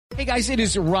Hey, guys, it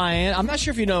is Ryan. I'm not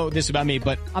sure if you know this about me,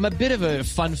 but I'm a bit of a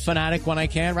fun fanatic when I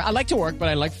can. I like to work, but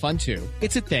I like fun, too.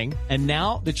 It's a thing. And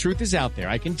now the truth is out there.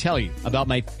 I can tell you about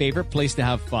my favorite place to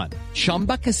have fun.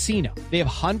 Chumba Casino. They have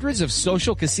hundreds of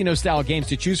social casino-style games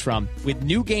to choose from with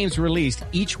new games released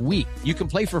each week. You can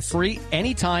play for free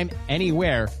anytime,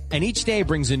 anywhere, and each day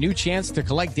brings a new chance to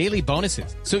collect daily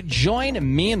bonuses. So join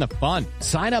me in the fun.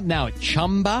 Sign up now at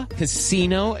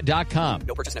ChumbaCasino.com.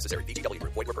 No purchase necessary. VGW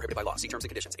Group. Void where prohibited by law. See terms and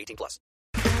conditions. 18+.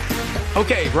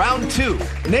 Okay, round two.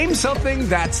 Name something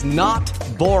that's not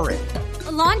boring.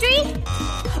 A laundry?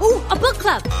 Ooh, a book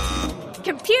club.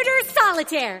 Computer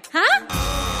solitaire, huh?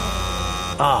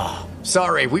 Ah,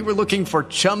 sorry, we were looking for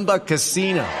Chumba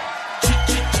Casino.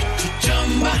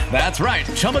 That's right,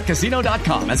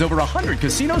 ChumbaCasino.com has over 100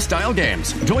 casino-style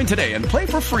games. Join today and play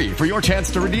for free for your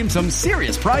chance to redeem some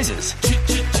serious prizes.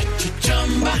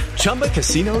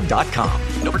 ChumbaCasino.com.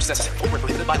 No purchase necessary. Void where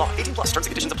prohibited by law. 18+. Terms and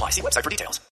conditions apply. See website for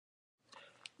details.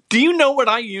 Do you know what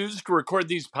I use to record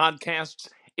these podcasts?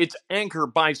 It's Anchor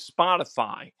by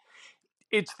Spotify.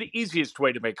 It's the easiest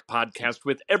way to make a podcast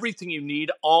with everything you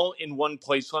need all in one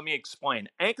place. Let me explain.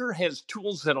 Anchor has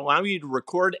tools that allow you to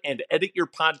record and edit your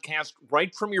podcast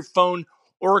right from your phone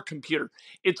or a computer.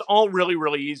 It's all really,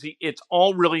 really easy. It's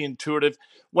all really intuitive.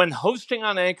 When hosting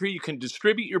on Anchor, you can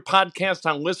distribute your podcast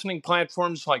on listening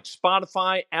platforms like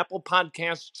Spotify, Apple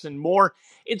Podcasts, and more.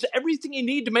 It's everything you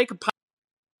need to make a podcast.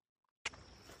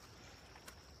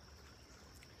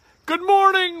 Good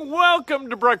morning. Welcome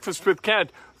to Breakfast with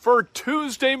Kent for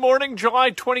Tuesday morning, July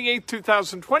 28th,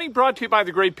 2020, brought to you by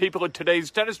the great people at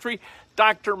Today's Dentistry.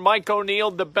 Dr. Mike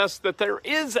O'Neill, the best that there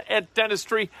is at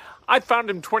dentistry. I found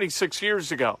him 26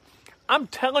 years ago. I'm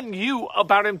telling you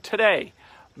about him today.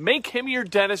 Make him your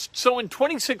dentist so in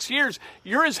 26 years,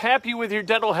 you're as happy with your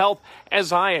dental health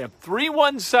as I am.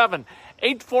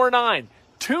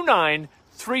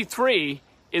 317-849-2933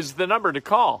 is the number to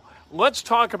call. Let's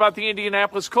talk about the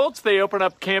Indianapolis Colts. They open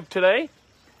up camp today.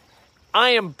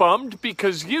 I am bummed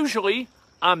because usually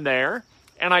I'm there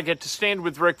and I get to stand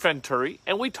with Rick Venturi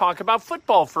and we talk about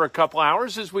football for a couple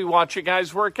hours as we watch you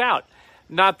guys work out.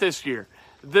 Not this year.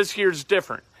 This year's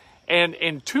different.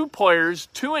 And two players,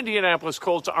 two Indianapolis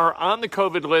Colts are on the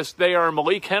COVID list. They are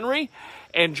Malik Henry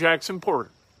and Jackson Porter.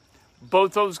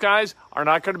 Both those guys are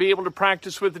not going to be able to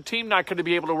practice with the team, not going to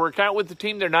be able to work out with the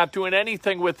team. They're not doing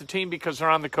anything with the team because they're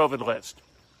on the COVID list.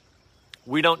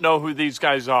 We don't know who these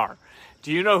guys are.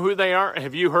 Do you know who they are?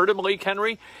 Have you heard of Malik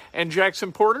Henry and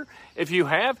Jackson Porter? If you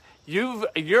have,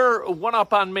 you're one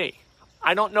up on me.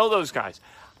 I don't know those guys.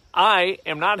 I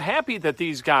am not happy that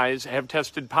these guys have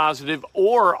tested positive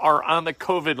or are on the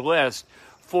COVID list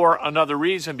for another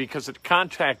reason because of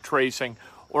contact tracing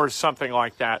or something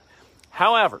like that.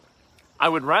 However, I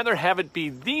would rather have it be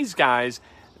these guys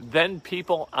than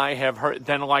people I have heard,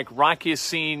 than like Rocky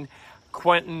Yassin,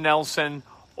 Quentin Nelson,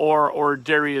 or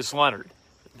Darius Leonard.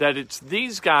 That it's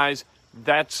these guys,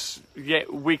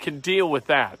 we can deal with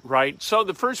that, right? So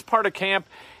the first part of camp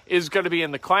is going to be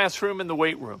in the classroom and the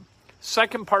weight room.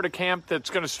 Second part of camp that's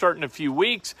going to start in a few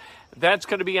weeks, that's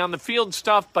going to be on the field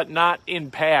stuff, but not in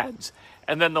pads.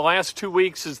 And then the last 2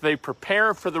 weeks as they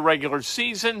prepare for the regular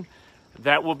season,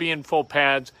 that will be in full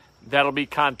pads. That'll be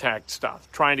contact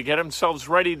stuff, trying to get themselves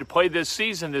ready to play this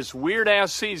season, this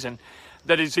weird-ass season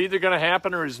that is either going to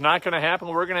happen or is not going to happen.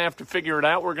 We're going to have to figure it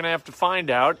out. We're going to have to find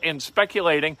out. And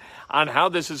speculating on how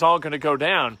this is all going to go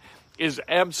down is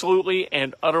absolutely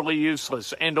and utterly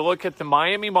useless. And to look at the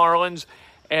Miami Marlins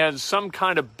as some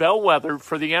kind of bellwether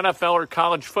for the NFL or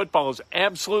college football is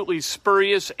absolutely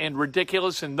spurious and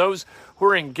ridiculous. And those who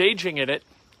are engaging in it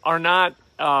are not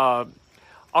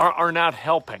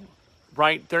helping,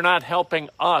 right? They're not helping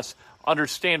us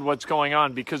understand what's going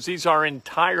on because these are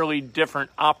entirely different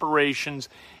operations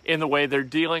in the way they're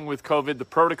dealing with COVID. The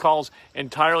protocols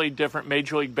entirely different,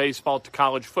 Major League Baseball to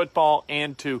college football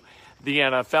and to the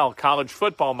NFL. College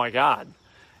football, my God,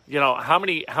 you know, how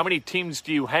many teams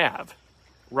do you have,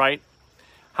 right?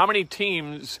 How many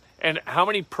teams and how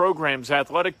many programs,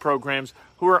 athletic programs,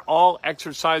 who are all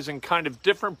exercising kind of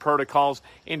different protocols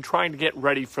in trying to get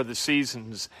ready for the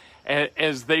seasons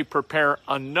as they prepare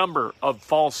a number of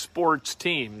fall sports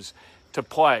teams to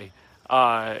play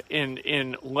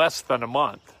in less than a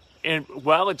month. And,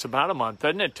 well, it's about a month,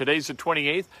 isn't it? Today's the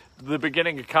 28th. The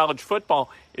beginning of college football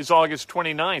is August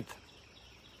 29th.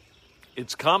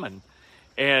 It's coming.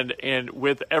 And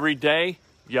with every day,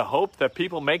 you hope that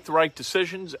people make the right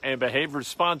decisions and behave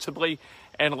responsibly.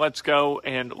 And let's go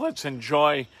and let's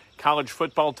enjoy college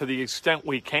football to the extent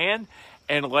we can.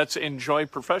 And let's enjoy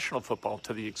professional football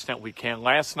to the extent we can.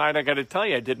 Last night, I got to tell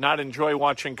you, I did not enjoy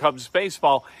watching Cubs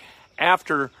baseball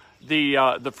after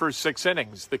the first 6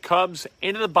 innings. The Cubs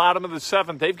into the bottom of the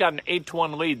 7th. They've got an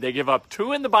 8-1 lead. They give up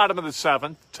 2 in the bottom of the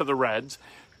 7th to the Reds,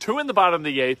 2 in the bottom of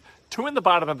the 8th, 2 in the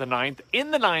bottom of the 9th.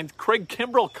 In the 9th, Craig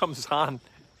Kimbrell comes on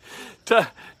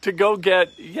to go get,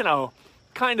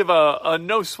 kind of a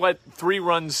no-sweat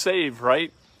 3-run save,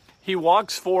 right? He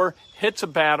walks 4, hits a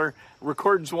batter,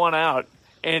 records 1 out,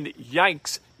 and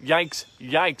yikes,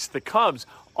 the Cubs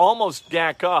almost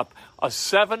gack up a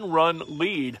 7-run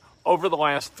lead over the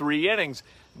last 3 innings.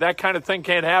 That kind of thing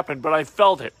can't happen, but I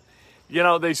felt it.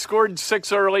 They scored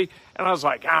 6 early, and I was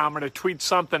like, I'm going to tweet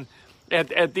something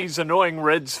at these annoying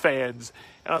Reds fans.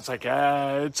 And I was like,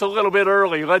 it's a little bit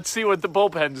early. Let's see what the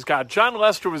bullpen's got. John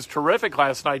Lester was terrific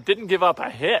last night. Didn't give up a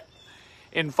hit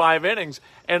in 5 innings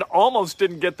and almost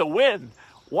didn't get the win.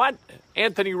 What?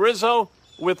 Anthony Rizzo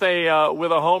with a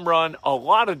home run, a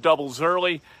lot of doubles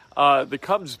early. The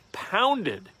Cubs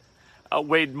pounded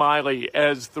Wade Miley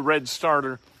as the Red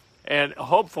starter, and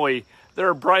hopefully there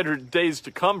are brighter days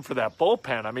to come for that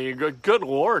bullpen. I mean, good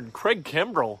Lord, Craig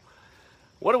Kimbrell,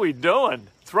 what are we doing?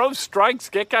 Throw strikes,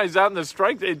 get guys out in the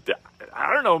strike.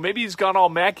 I don't know, maybe he's gone all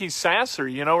Mackie Sasser,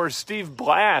 or Steve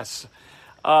Blass,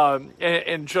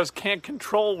 and just can't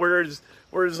control where his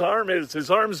arm is.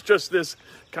 His arm's just this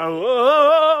kind of,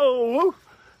 whoa.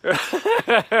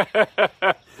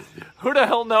 Who the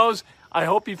hell knows? I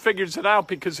hope he figures it out,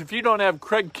 because if you don't have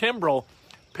Craig Kimbrell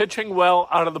pitching well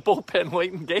out of the bullpen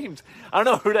late in games, I don't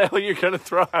know who the hell you're going to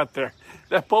throw out there.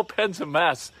 That bullpen's a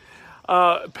mess.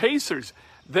 Pacers,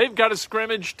 they've got a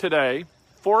scrimmage today,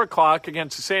 4 o'clock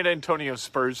against the San Antonio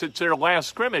Spurs. It's their last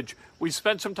scrimmage. We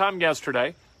spent some time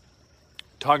yesterday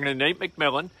talking to Nate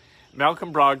McMillan,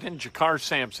 Malcolm Brogdon, Jakar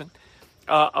Sampson,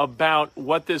 about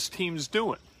what this team's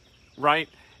doing, right?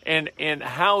 And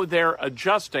how they're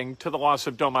adjusting to the loss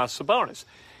of Domas Sabonis,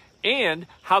 and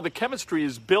how the chemistry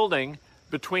is building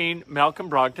between Malcolm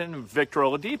Brogdon and Victor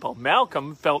Oladipo.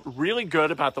 Malcolm felt really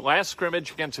good about the last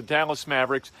scrimmage against the Dallas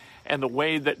Mavericks and the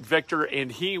way that Victor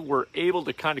and he were able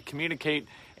to kind of communicate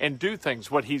and do things.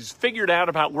 What he's figured out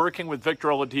about working with Victor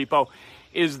Oladipo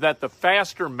is that the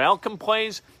faster Malcolm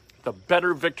plays, the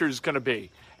better Victor's going to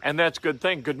be. And that's a good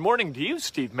thing. Good morning to you,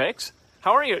 Steve Mix.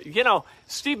 How are you?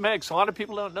 Steve Mix, a lot of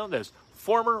people don't know this,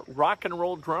 former rock and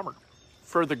roll drummer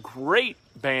for the great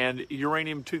band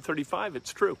Uranium 235.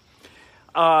 It's true.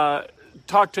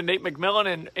 Talked to Nate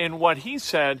McMillan, and what he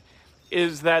said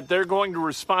is that they're going to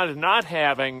respond to not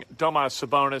having Domas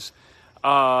Sabonis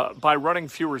by running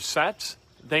fewer sets.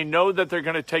 They know that they're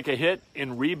going to take a hit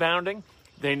in rebounding.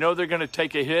 They know they're going to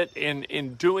take a hit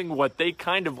in doing what they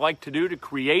kind of like to do to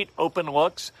create open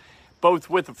looks, both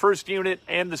with the first unit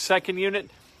and the second unit.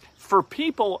 For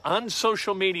people on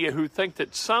social media who think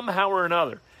that somehow or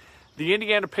another the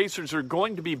Indiana Pacers are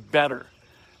going to be better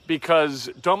because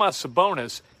Domas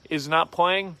Sabonis is not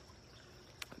playing,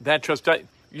 that just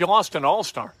you lost an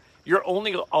all-star. You're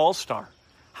only all-star.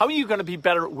 How are you going to be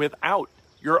better without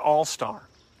your all-star,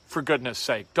 for goodness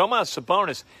sake? Domas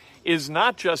Sabonis is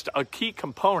not just a key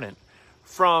component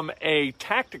from a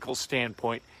tactical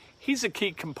standpoint. He's a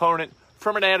key component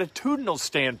from an attitudinal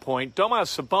standpoint.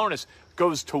 Domas Sabonis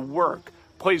goes to work,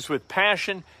 plays with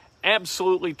passion,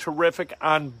 absolutely terrific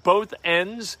on both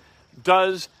ends,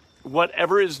 does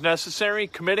whatever is necessary.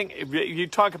 You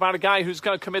talk about a guy who's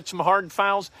going to commit some hard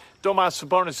fouls. Domas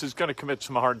Sabonis is going to commit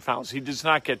some hard fouls. He does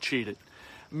not get cheated.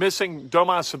 Missing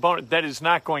Domas Sabonis, that is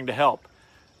not going to help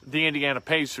the Indiana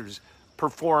Pacers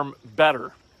perform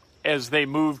better as they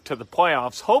move to the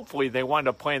playoffs. Hopefully they wind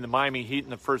up playing the Miami Heat in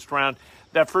the first round.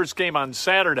 That first game on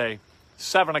Saturday,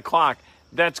 7 o'clock,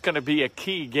 that's going to be a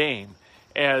key game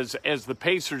as the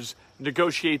Pacers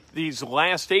negotiate these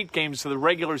last 8 games of the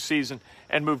regular season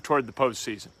and move toward the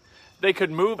postseason. They could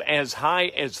move as high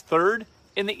as 3rd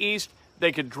in the East.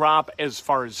 They could drop as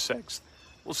far as 6th.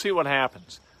 We'll see what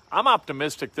happens. I'm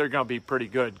optimistic they're going to be pretty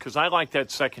good because I like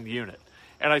that second unit.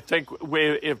 And I think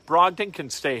if Brogdon can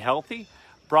stay healthy,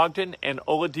 Brogdon and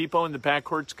Oladipo in the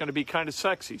backcourt is going to be kind of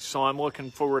sexy. So I'm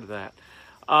looking forward to that.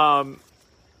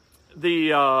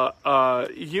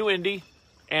 UIndy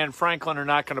and Franklin are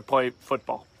not going to play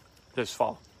football this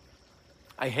fall.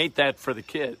 I hate that for the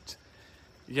kids.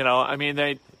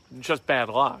 They just bad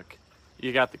luck.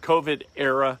 You got the COVID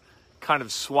era kind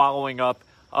of swallowing up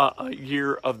a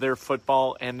year of their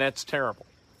football, and that's terrible.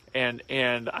 And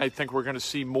I think we're going to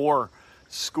see more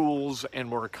schools and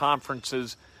more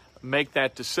conferences make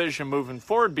that decision moving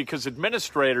forward because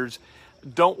administrators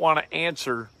don't want to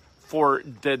answer for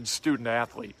dead student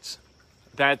athletes.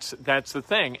 That's the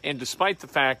thing. And despite the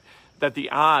fact that the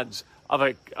odds of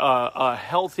a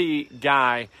healthy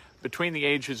guy between the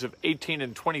ages of 18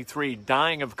 and 23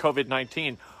 dying of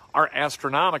COVID-19 are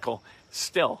astronomical,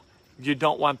 still, You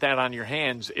don't want that on your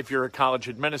hands if you're a college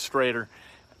administrator.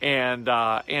 And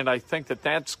I think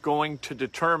that's going to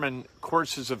determine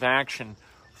courses of action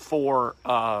for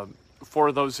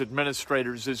those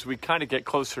administrators as we kind of get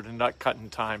closer to nut cutting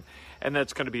time, and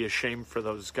that's going to be a shame for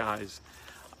those guys.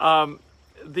 How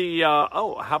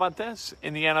about this?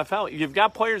 In the NFL, you've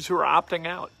got players who are opting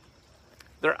out.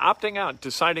 They're opting out,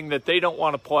 deciding that they don't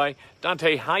want to play.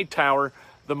 Dante Hightower,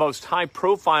 the most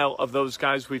high-profile of those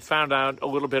guys, we found out a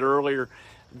little bit earlier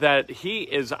that he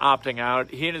is opting out.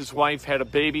 He and his wife had a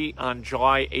baby on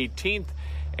July 18th,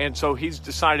 and so he's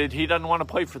decided he doesn't want to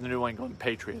play for the New England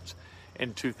Patriots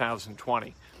in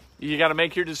 2020. You got to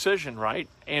make your decision, right?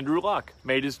 Andrew Luck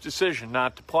made his decision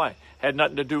not to play. Had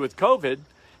nothing to do with COVID,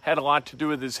 had a lot to do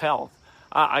with his health.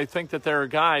 I think that there are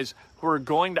guys who are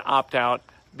going to opt out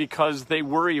because they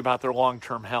worry about their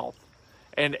long-term health.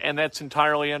 And that's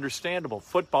entirely understandable.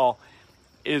 Football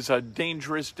is a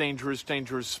dangerous, dangerous,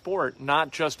 dangerous sport,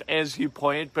 not just as you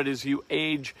play it, but as you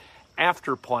age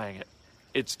after playing it.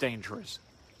 It's dangerous.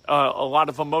 A lot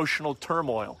of emotional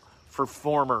turmoil for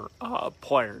former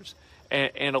players,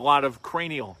 and a lot of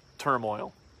cranial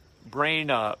turmoil, brain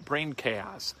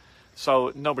chaos.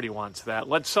 So nobody wants that.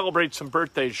 Let's celebrate some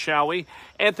birthdays, shall we?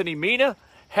 Anthony Mina,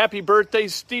 happy birthday.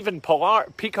 Stephen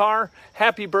Picar,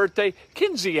 happy birthday.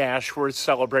 Kinsey Ashworth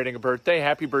celebrating a birthday.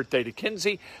 Happy birthday to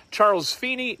Kinsey. Charles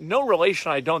Feeney, no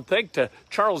relation, I don't think, to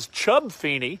Charles Chubb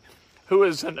Feeney, who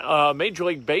is a Major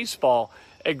League Baseball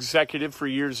executive for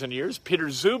years and years. Peter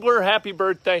Zubler, happy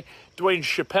birthday. Dwayne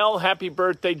Chappelle, happy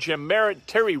birthday. Jim Merritt,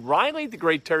 Terry Riley, the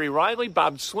great Terry Riley.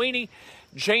 Bob Sweeney,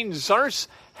 Jane Zarse,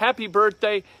 happy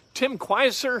birthday. Tim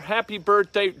Quieser, happy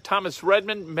birthday. Thomas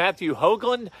Redmond, Matthew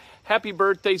Hoagland, happy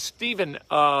birthday. Stephen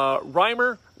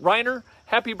Reiner,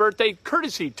 happy birthday.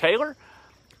 Courtesy Taylor,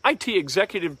 IT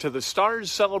executive to the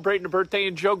Stars, celebrating a birthday.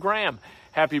 And Joe Graham,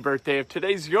 happy birthday. If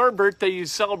today's your birthday, you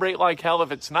celebrate like hell.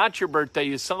 If it's not your birthday,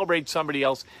 you celebrate somebody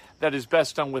else. That is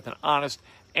best done with an honest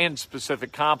and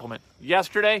specific compliment.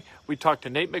 Yesterday, we talked to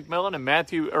Nate McMillan and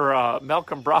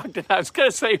Malcolm Brogdon. I was going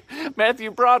to say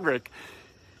Matthew Broderick.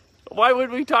 Why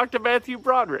would we talk to Matthew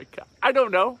Broderick? I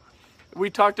don't know. We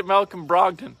talked to Malcolm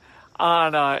Brogdon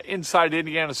on Inside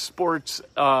Indiana Sports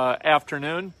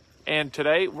afternoon. And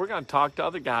today, we're going to talk to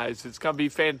other guys. It's going to be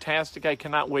fantastic. I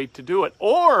cannot wait to do it.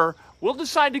 Or we'll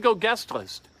decide to go guest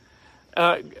list.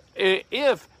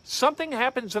 If something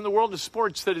happens in the world of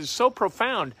sports that is so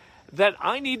profound that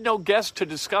I need no guest to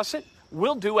discuss it,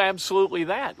 we'll do absolutely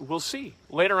that. We'll see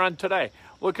later on today.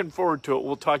 Looking forward to it.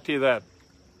 We'll talk to you then.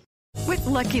 With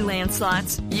Lucky Land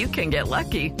Slots, you can get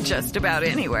lucky just about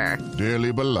anywhere.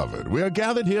 Dearly beloved, we are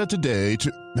gathered here today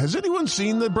to... Has anyone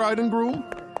seen the bride and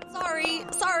groom?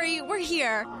 Sorry, we're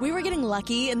here. We were getting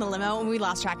lucky in the limo and we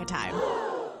lost track of time.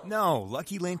 No,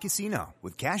 Lucky Land Casino,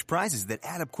 with cash prizes that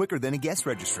add up quicker than a guest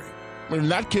registry. In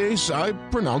that case, I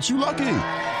pronounce you lucky.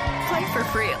 Play for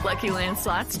free at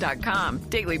LuckyLandSlots.com.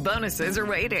 Daily bonuses are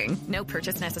waiting. No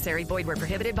purchase necessary. Void where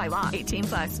prohibited by law.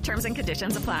 18+. Terms and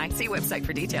conditions apply. See website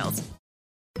for details.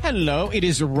 Hello, it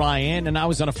is Ryan, and I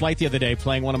was on a flight the other day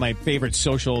playing one of my favorite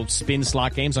social spin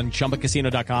slot games on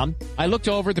ChumbaCasino.com. I looked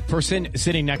over at the person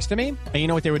sitting next to me, and you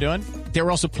know what they were doing? They were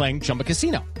also playing Chumba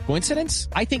Casino. Coincidence?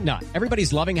 I think not.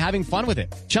 Everybody's loving having fun with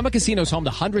it. Chumba Casino is home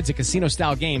to hundreds of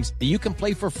casino-style games that you can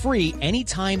play for free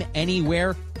anytime,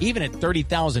 anywhere, even at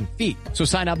 30,000 feet. So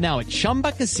sign up now at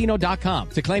ChumbaCasino.com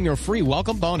to claim your free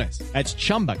welcome bonus. That's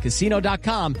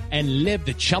ChumbaCasino.com and live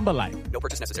the Chumba life. No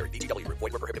purchase necessary. VGW. Void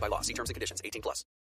where prohibited by law. See terms and conditions. 18+.